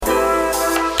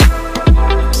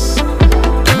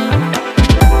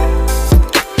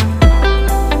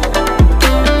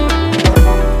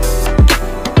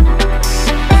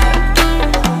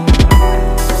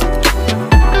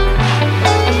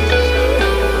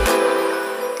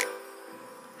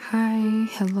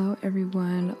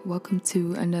welcome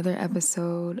to another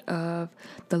episode of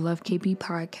the Love KB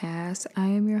podcast. I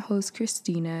am your host,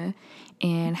 Christina,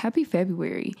 and happy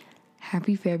February.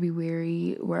 Happy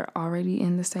February. We're already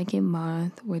in the second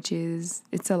month, which is,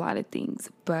 it's a lot of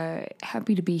things, but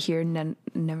happy to be here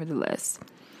nevertheless.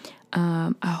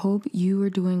 I hope you are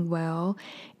doing well,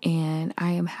 and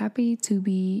I am happy to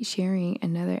be sharing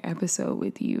another episode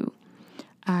with you.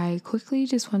 I quickly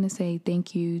just want to say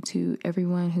thank you to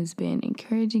everyone who's been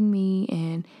encouraging me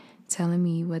and telling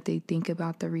me what they think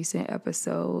about the recent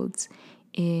episodes.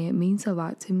 It means a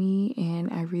lot to me, and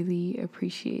I really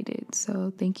appreciate it.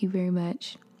 So thank you very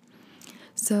much.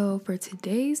 So for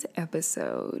today's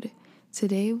episode,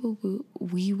 today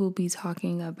we will be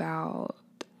talking about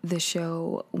the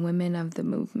show Women of the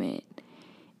Movement.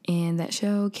 And that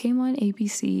show came on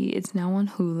ABC. It's now on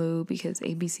Hulu because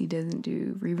ABC doesn't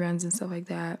do reruns and stuff like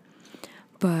that.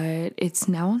 But it's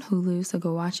now on Hulu, so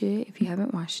go watch it if you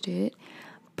haven't watched it.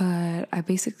 But I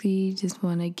basically just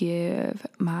want to give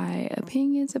my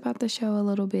opinions about the show a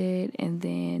little bit and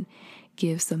then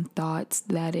give some thoughts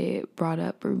that it brought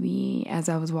up for me as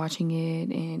I was watching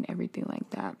it and everything like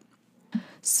that.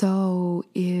 So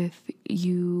if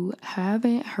you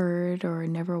haven't heard or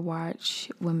never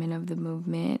watched Women of the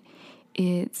Movement,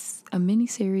 it's a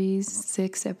mini-series,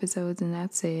 6 episodes, and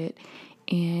that's it.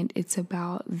 And it's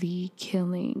about the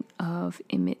killing of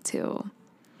Emmett Till.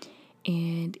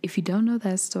 And if you don't know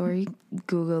that story,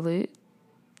 Google it,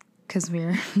 because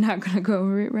we're not going to go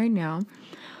over it right now.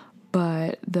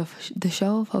 But the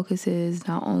show focuses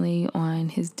not only on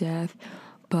his death,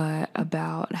 but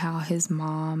about how his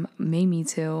mom, Mamie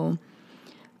Till,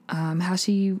 how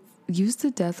she used the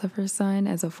death of her son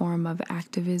as a form of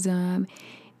activism.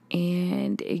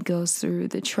 And it goes through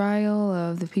the trial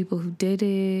of the people who did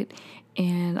it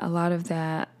and a lot of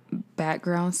that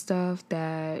background stuff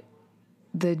that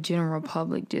the general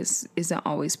public just isn't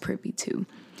always privy to.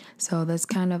 So that's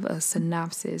kind of a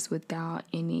synopsis without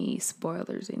any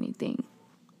spoilers, anything.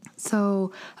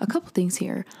 So a couple things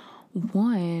here.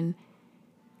 One,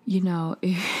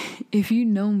 if you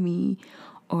know me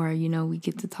or, we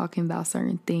get to talking about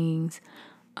certain things,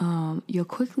 you'll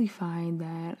quickly find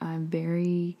that I'm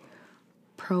very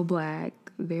pro-Black,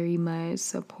 very much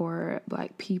support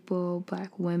Black people,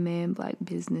 Black women, Black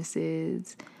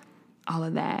businesses, all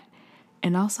of that.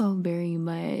 And also very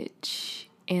much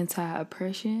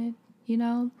anti-oppression,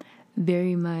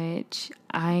 very much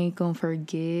I ain't gonna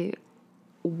forget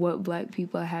what Black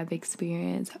people have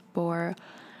experienced for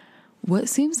what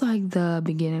seems like the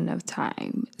beginning of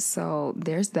time. So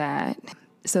there's that.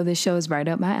 So this show is right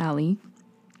up my alley.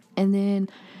 And then,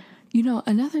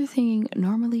 another thing,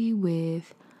 normally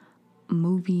with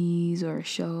movies or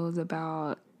shows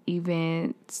about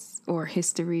events or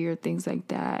history or things like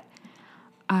that,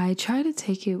 I try to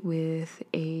take it with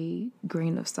a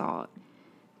grain of salt.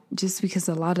 Just because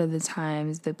a lot of the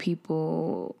times the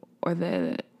people or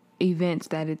the events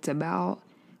that it's about,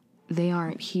 they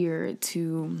aren't here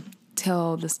to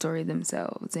tell the story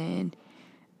themselves and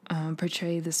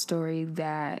portray the story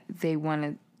that they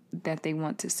want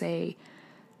to say.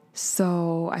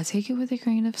 So I take it with a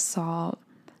grain of salt.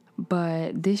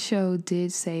 But this show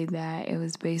did say that it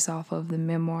was based off of the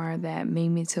memoir that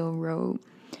Mamie Till wrote.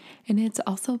 And it's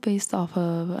also based off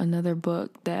of another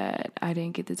book that I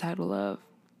didn't get the title of.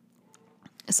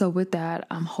 So with that,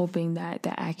 I'm hoping that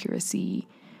the accuracy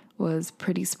was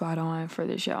pretty spot on for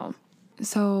the show.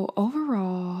 So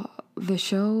overall, the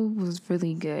show was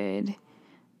really good.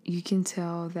 You can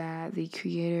tell that the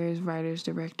creators, writers,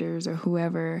 directors, or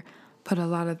whoever put a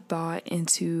lot of thought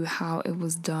into how it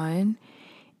was done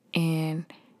and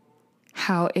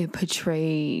how it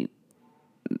portrayed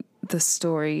the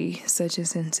story, such a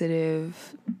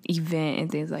sensitive event and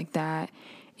things like that.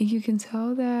 And you can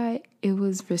tell that it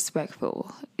was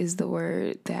respectful is the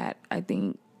word that I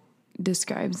think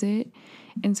describes it.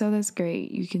 And so that's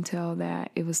great. You can tell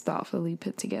that it was thoughtfully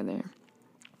put together.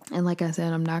 And like I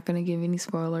said, I'm not going to give any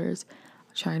spoilers.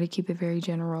 I'm trying to keep it very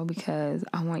general because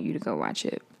I want you to go watch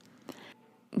it.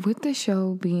 With the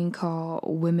show being called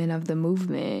Women of the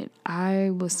Movement,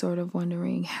 I was sort of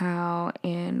wondering how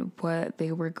and what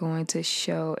they were going to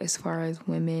show as far as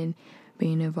women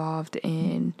being involved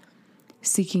in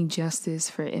seeking justice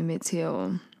for Emmett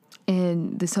Till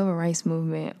and the civil rights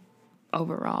movement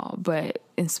overall, but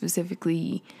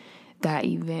specifically that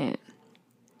event.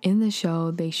 In the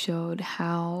show, they showed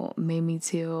how Mamie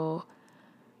Till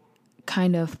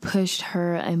kind of pushed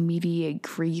her immediate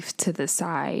grief to the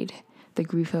side, the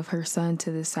grief of her son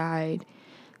to the side,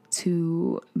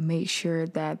 to make sure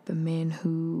that the men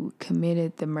who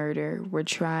committed the murder were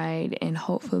tried and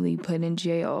hopefully put in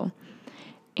jail.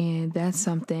 And that's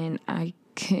something I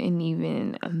couldn't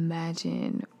even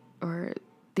imagine or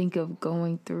think of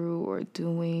going through or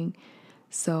doing.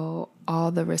 So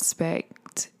all the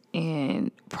respect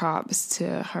and props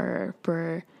to her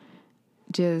for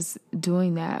just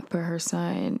doing that for her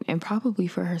son and probably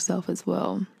for herself as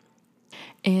well.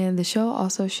 And the show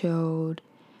also showed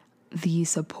the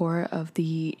support of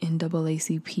the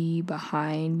NAACP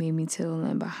behind Mamie Till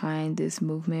and behind this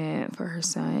movement for her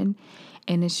son.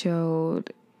 And it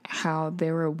showed how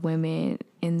there were women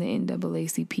in the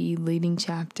NAACP leading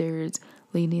chapters,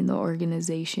 leading the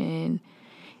organization,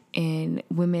 and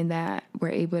women that were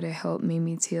able to help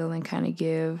Mamie Till and kind of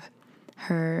give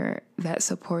her that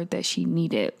support that she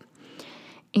needed.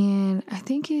 And I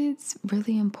think it's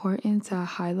really important to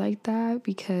highlight that,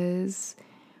 because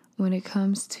when it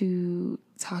comes to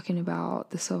talking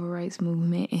about the civil rights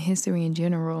movement and history in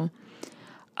general,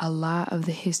 a lot of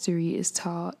the history is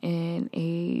taught in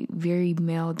a very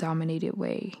male-dominated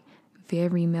way.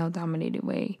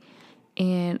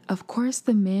 And of course,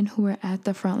 the men who are at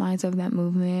the front lines of that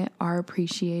movement are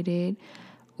appreciated.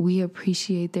 We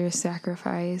appreciate their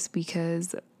sacrifice,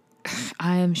 because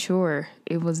I am sure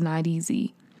it was not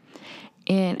easy.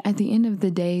 And at the end of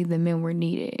the day, the men were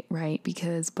needed, right?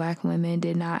 Because Black women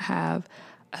did not have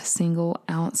a single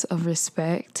ounce of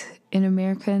respect in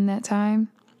America in that time.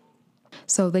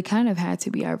 So they kind of had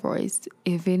to be our voice.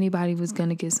 If anybody was going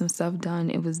to get some stuff done,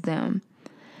 it was them.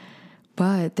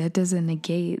 But that doesn't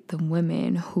negate the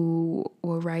women who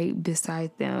were right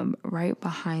beside them, right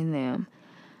behind them,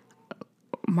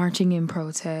 marching in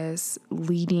protests,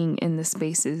 leading in the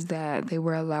spaces that they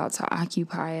were allowed to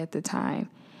occupy at the time.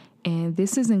 And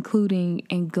this is including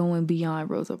and going beyond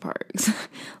Rosa Parks.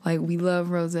 Like, we love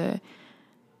Rosa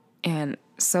and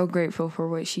so grateful for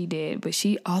what she did, but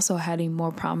she also had a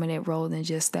more prominent role than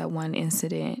just that one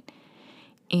incident.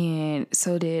 And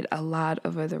so did a lot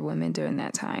of other women during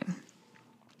that time.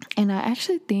 And I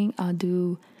actually think I'll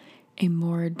do a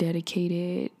more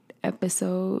dedicated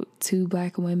episode to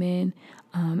Black women,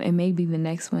 and maybe the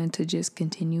next one to just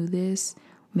continue this,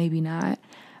 maybe not.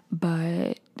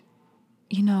 But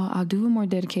I'll do a more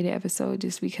dedicated episode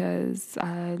just because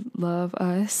I love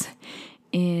us.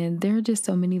 And there are just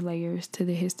so many layers to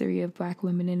the history of Black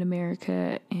women in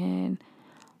America and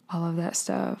all of that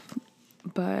stuff.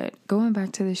 But going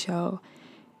back to the show,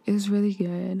 it was really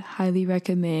good. Highly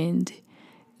recommend.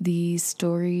 The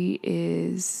story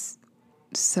is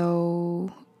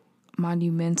so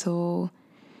monumental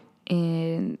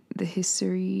in the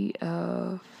history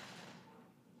of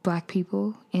Black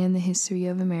people and the history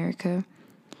of America.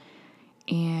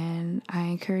 And I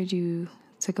encourage you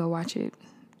to go watch it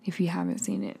if you haven't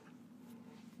seen it.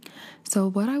 So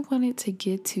what I wanted to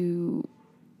get to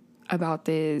about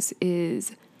this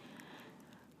is,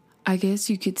 I guess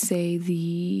you could say,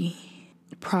 the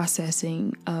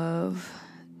processing of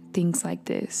things like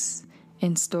this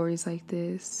and stories like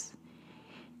this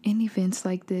and events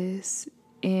like this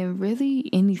and really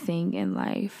anything in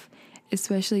life,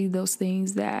 especially those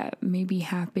things that maybe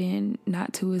happen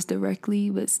not to us directly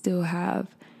but still have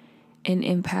an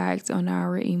impact on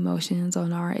our emotions,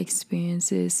 on our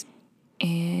experiences,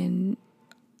 and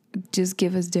just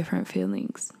give us different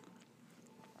feelings.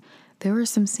 There were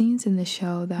some scenes in the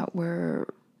show that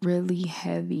were really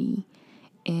heavy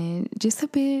and just a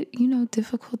bit,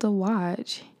 difficult to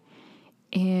watch.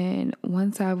 And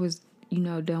once I was,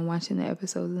 done watching the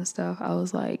episodes and stuff, I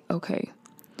was like, okay,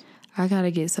 I gotta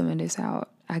get some of this out.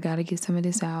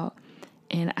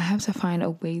 And I have to find a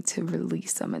way to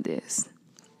release some of this.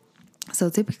 So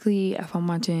typically, if I'm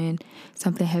watching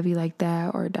something heavy like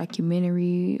that, or a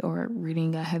documentary, or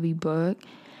reading a heavy book,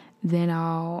 then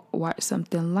I'll watch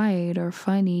something light or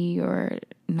funny or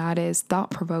not as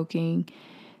thought-provoking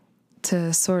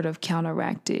to sort of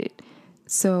counteract it.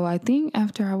 So I think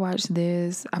after I watched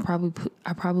this, I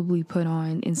probably put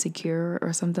on Insecure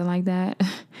or something like that.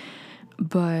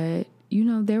 But,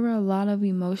 there were a lot of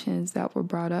emotions that were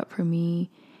brought up for me,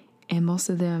 and most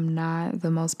of them not the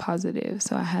most positive.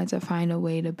 So I had to find a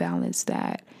way to balance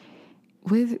that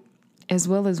as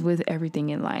well as with everything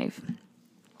in life.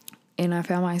 And I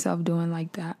found myself doing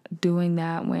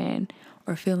that when,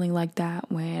 or feeling like that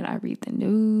when I read the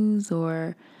news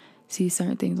or see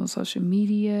certain things on social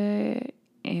media,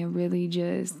 and really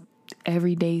just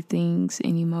everyday things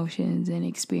and emotions and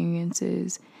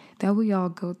experiences that we all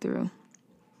go through.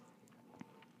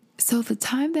 So the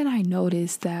time that I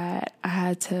noticed that I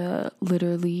had to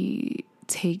literally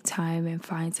take time and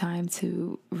find time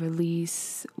to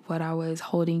release what I was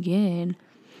holding in,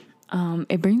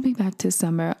 it brings me back to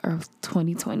summer of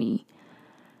 2020.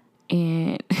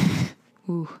 And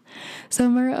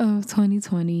summer of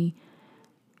 2020,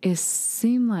 it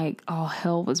seemed like all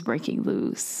hell was breaking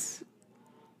loose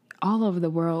all over the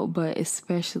world, but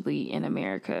especially in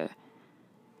America.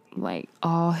 Like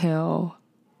all hell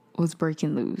was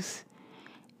breaking loose.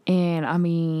 And I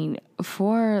mean,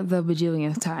 for the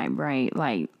bajillionth time, right?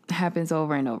 Like, happens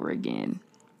over and over again.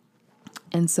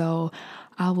 And so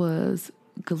I was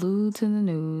glued to the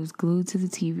news, glued to the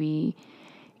TV,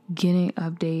 getting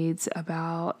updates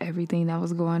about everything that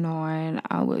was going on.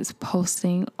 I was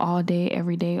posting all day,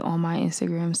 every day on my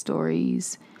Instagram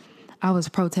stories. I was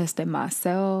protesting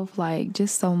myself, like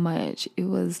just so much. It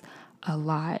was a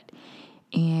lot.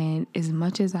 And as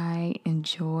much as I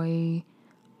enjoy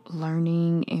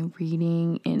learning and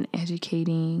reading and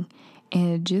educating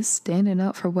and just standing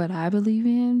up for what I believe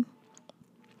in,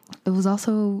 it was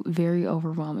also very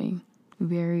overwhelming,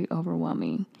 very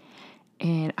overwhelming.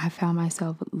 And I found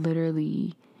myself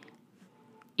literally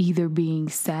either being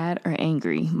sad or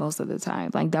angry most of the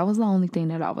time. Like that was the only thing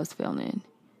that I was feeling,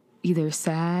 either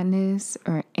sadness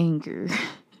or anger.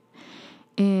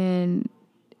 And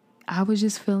I was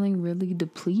just feeling really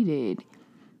depleted,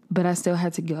 but I still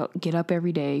had to get up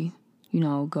every day,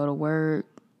 go to work,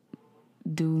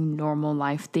 do normal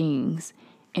life things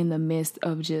in the midst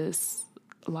of just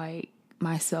like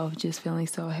myself just feeling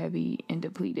so heavy and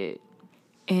depleted.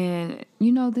 And,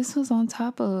 this was on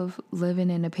top of living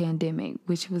in a pandemic,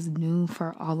 which was new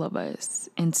for all of us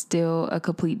and still a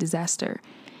complete disaster.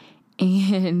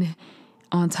 And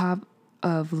on top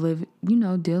of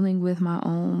dealing with my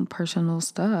own personal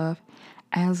stuff,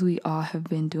 as we all have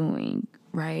been doing,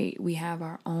 right? We have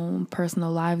our own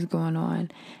personal lives going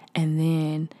on, and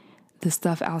then the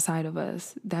stuff outside of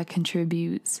us that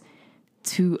contributes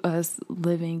to us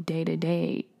living day to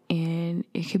day, and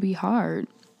it could be hard.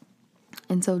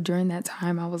 And so during that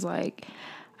time, I was like,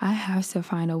 I have to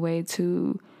find a way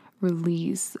to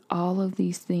release all of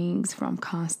these things from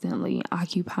constantly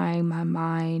occupying my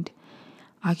mind,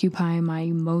 occupying my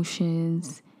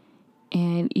emotions,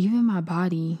 and even my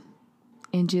body,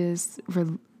 and just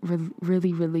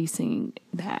really releasing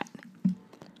that.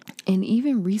 And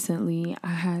even recently,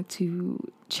 I had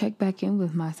to check back in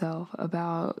with myself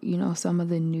about, some of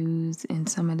the news and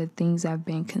some of the things I've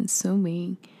been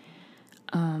consuming.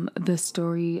 The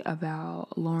story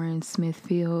about Lauren Smith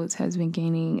Fields has been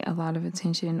gaining a lot of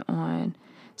attention on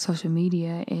social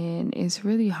media, and it's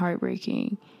really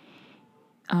heartbreaking.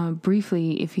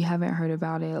 Briefly, if you haven't heard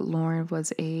about it, Lauren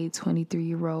was a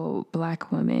 23-year-old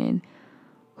Black woman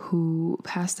who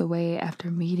passed away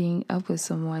after meeting up with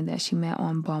someone that she met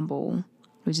on Bumble,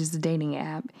 which is a dating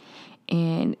app.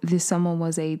 And this someone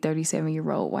was a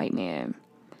 37-year-old white man.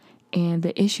 And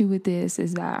the issue with this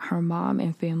is that her mom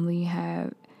and family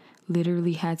have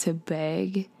literally had to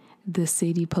beg the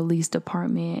city police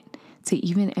department to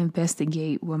even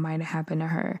investigate what might have happened to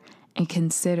her and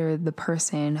consider the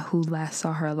person who last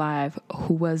saw her alive,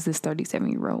 who was this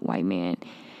 37-year-old white man.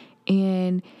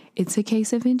 And it's a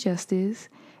case of injustice,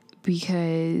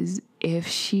 because if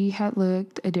she had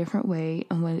looked a different way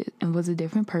and was a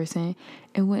different person,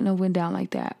 it wouldn't have went down like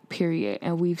that, period.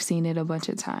 And we've seen it a bunch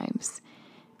of times.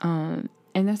 And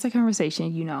that's a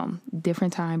conversation,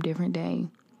 different time, different day.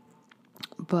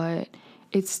 But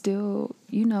it's still,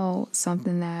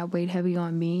 something that weighed heavy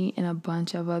on me and a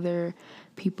bunch of other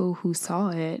people who saw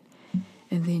it.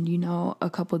 And then, a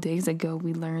couple days ago,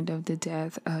 we learned of the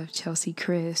death of Chelsea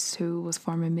Christ, who was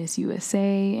former Miss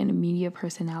USA and a media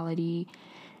personality.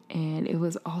 And it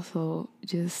was also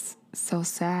just so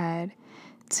sad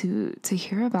to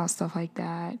hear about stuff like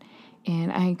that.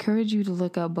 And I encourage you to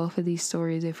look up both of these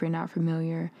stories if you're not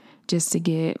familiar, just to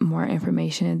get more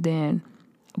information than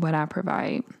what I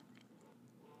provide.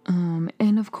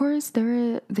 And of course,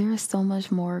 there is so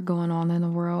much more going on in the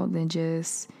world than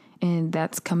just, and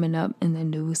that's coming up in the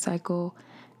news cycle,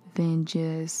 than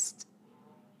just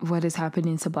what is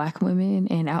happening to Black women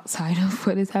and outside of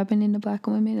what is happening to Black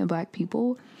women and Black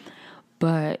people.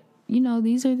 But,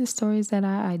 these are the stories that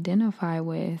I identify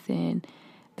with, and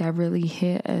that really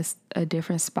hit a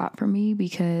different spot for me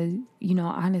because,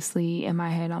 honestly, in my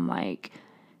head, I'm like,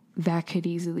 that could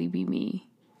easily be me.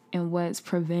 And what's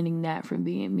preventing that from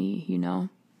being me,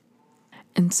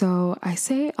 And so I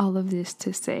say all of this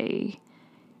to say,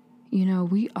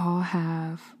 we all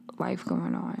have life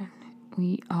going on.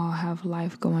 We all have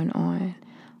life going on.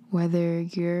 Whether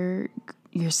you're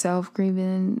yourself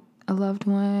grieving a loved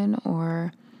one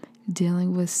or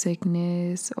dealing with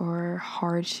sickness or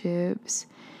hardships.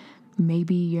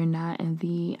 Maybe you're not in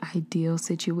the ideal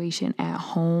situation at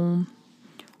home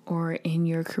or in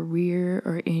your career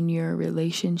or in your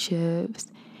relationships.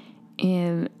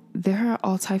 And there are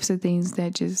all types of things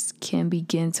that just can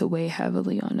begin to weigh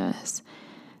heavily on us.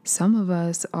 Some of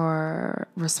us are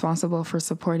responsible for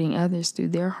supporting others through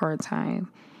their hard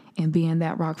time and being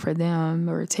that rock for them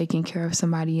or taking care of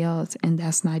somebody else. And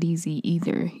that's not easy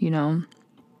either, you know?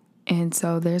 And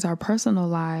so there's our personal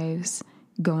lives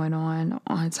going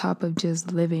on top of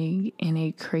just living in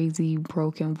a crazy,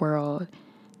 broken world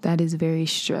that is very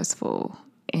stressful.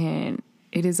 And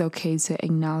it is okay to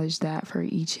acknowledge that for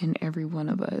each and every one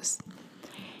of us.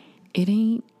 It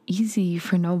ain't easy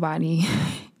for nobody,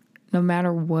 no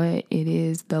matter what it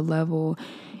is, the level.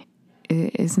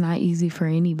 It's not easy for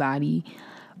anybody.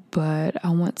 But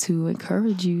I want to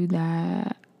encourage you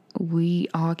that we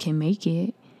all can make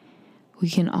it. We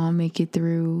can all make it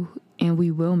through, and we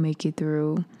will make it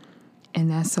through. And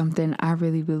that's something I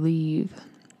really believe.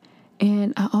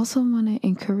 And I also want to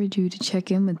encourage you to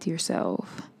check in with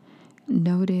yourself.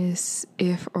 Notice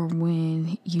if or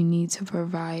when you need to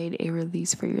provide a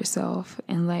release for yourself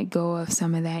and let go of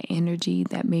some of that energy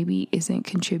that maybe isn't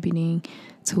contributing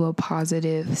to a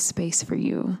positive space for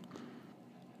you.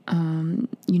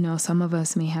 Some of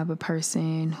us may have a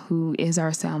person who is our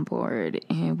soundboard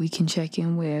and we can check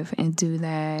in with and do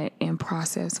that and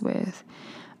process with.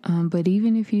 But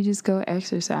even if you just go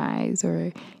exercise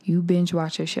or you binge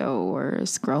watch a show or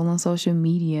scroll on social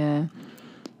media,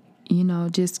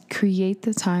 just create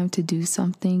the time to do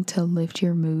something to lift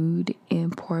your mood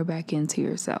and pour back into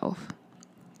yourself.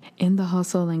 In the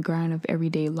hustle and grind of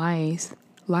everyday life,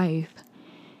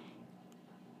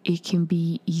 it can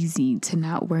be easy to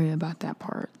not worry about that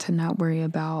part, to not worry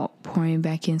about pouring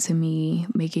back into me,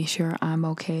 making sure I'm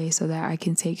okay so that I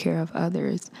can take care of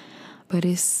others. But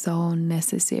it's so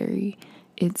necessary.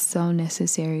 It's so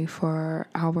necessary for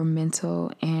our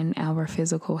mental and our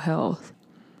physical health.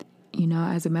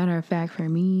 As a matter of fact, for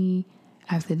me,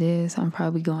 after this, I'm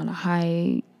probably going to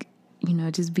hike,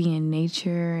 just be in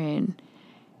nature and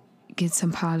get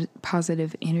some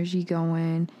positive energy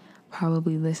going.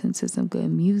 Probably listen to some good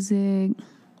music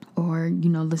or,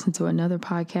 listen to another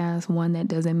podcast, one that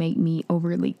doesn't make me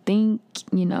overly think,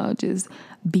 just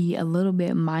be a little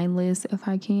bit mindless if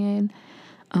I can,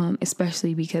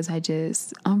 especially because I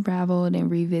just unraveled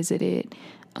and revisited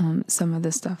some of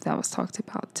the stuff that was talked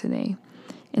about today.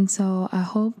 And so I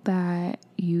hope that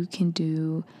you can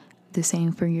do the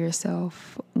same for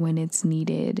yourself when it's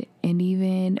needed and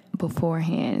even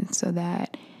beforehand so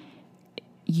that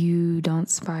you don't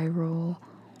spiral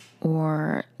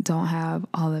or don't have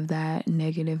all of that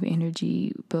negative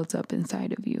energy built up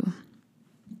inside of you.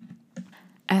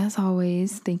 As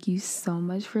always, thank you so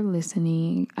much for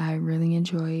listening. I really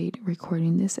enjoyed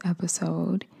recording this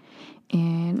episode.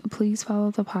 And please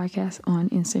follow the podcast on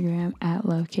Instagram at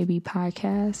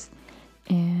LoveKBPodcast.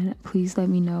 And please let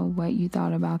me know what you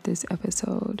thought about this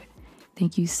episode.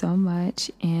 Thank you so much,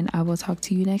 and I will talk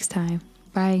to you next time.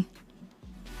 Bye.